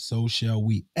God. So shall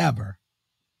we ever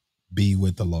be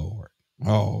with the Lord.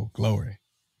 Oh, glory.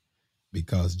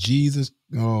 Because Jesus,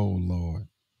 oh Lord,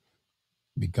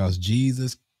 because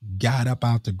Jesus got up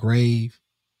out the grave,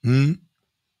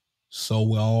 so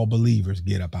will all believers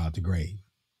get up out the grave.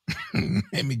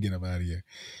 Let me get up out of here.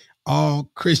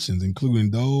 All Christians,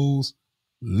 including those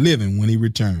living when he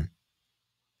returned,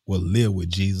 will live with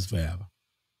Jesus forever.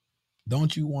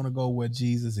 Don't you want to go where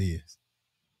Jesus is?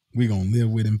 We're going to live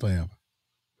with him forever.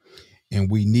 And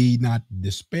we need not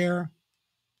despair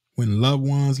when loved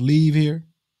ones leave here.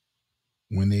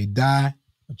 When they die,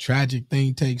 a tragic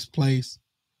thing takes place.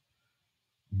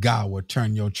 God will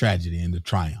turn your tragedy into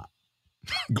triumph.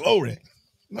 Glory.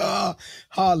 Oh,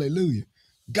 hallelujah.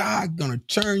 God gonna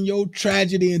turn your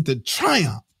tragedy into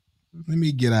triumph. Let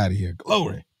me get out of here.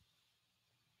 Glory.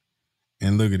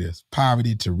 And look at this.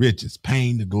 Poverty to riches,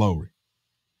 pain to glory,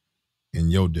 and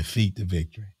your defeat to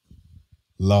victory.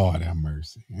 Lord have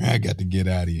mercy. I got to get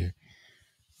out of here.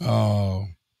 Oh,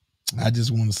 I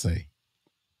just want to say,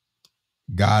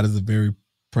 God is a very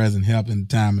present help in the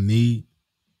time of need.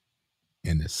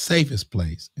 And the safest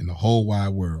place in the whole wide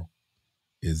world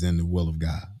is in the will of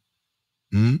God.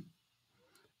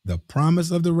 The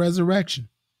promise of the resurrection.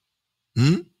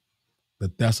 The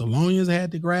Thessalonians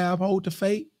had to grab hold to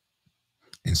faith,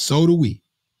 and so do we.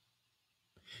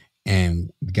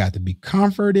 And got to be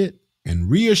comforted and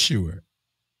reassured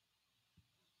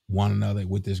one another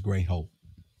with this great hope.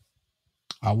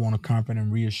 I want to comfort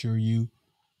and reassure you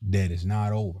that it's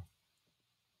not over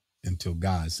until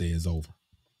God says over.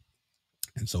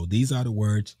 And so these are the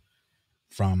words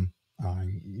from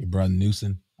your brother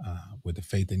Newsom with the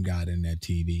Faith in God Internet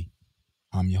TV.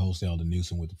 I'm your host, Elder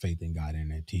Newsom, with the Faith in God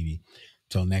Internet TV.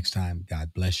 Till next time,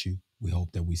 God bless you. We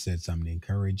hope that we said something to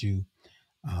encourage you.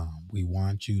 We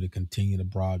want you to continue to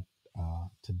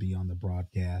be on the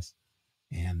broadcast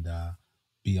and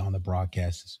be on the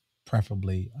broadcasts,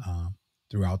 preferably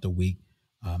throughout the week.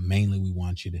 Mainly, we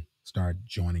want you to start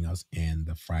joining us in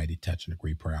the Friday Touch and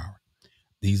Agree Prayer Hour.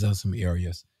 These are some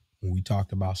areas when we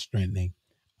talked about strengthening.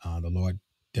 The Lord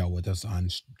dealt with us on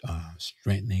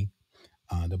strengthening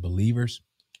the believers.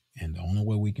 And the only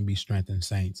way we can be strengthened,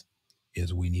 saints,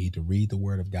 is we need to read the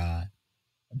Word of God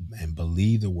and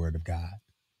believe the Word of God.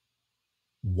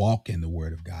 Walk in the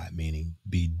Word of God, meaning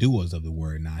be doers of the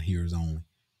Word, not hearers only.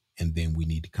 And then we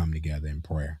need to come together in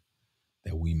prayer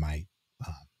that we might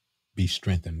uh, be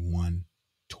strengthened one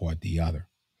toward the other.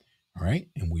 All right.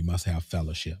 And we must have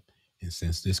fellowship. And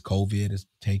since this COVID is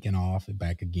taking off and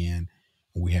back again,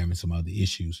 and we're having some other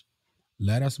issues,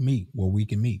 let us meet where we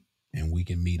can meet. And we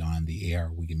can meet on the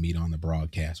air. We can meet on the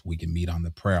broadcast. We can meet on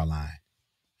the prayer line.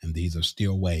 And these are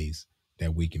still ways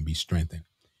that we can be strengthened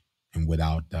and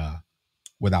without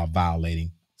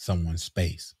violating someone's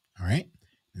space. All right.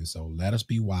 And so let us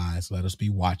be wise. Let us be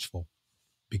watchful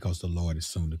because the Lord is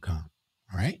soon to come.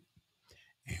 All right.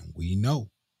 And we know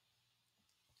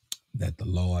that the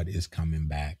Lord is coming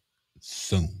back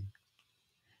soon.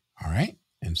 All right.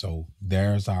 And so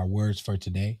there's our words for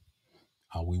today.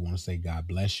 We want to say God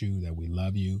bless you, that we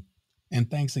love you. And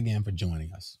thanks again for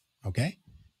joining us. Okay.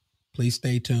 Please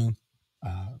stay tuned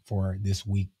for this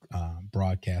week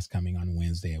broadcast coming on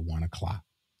Wednesday at 1 o'clock.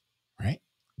 All right.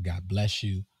 God bless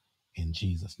you in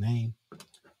Jesus' name.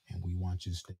 And we want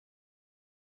you to stay.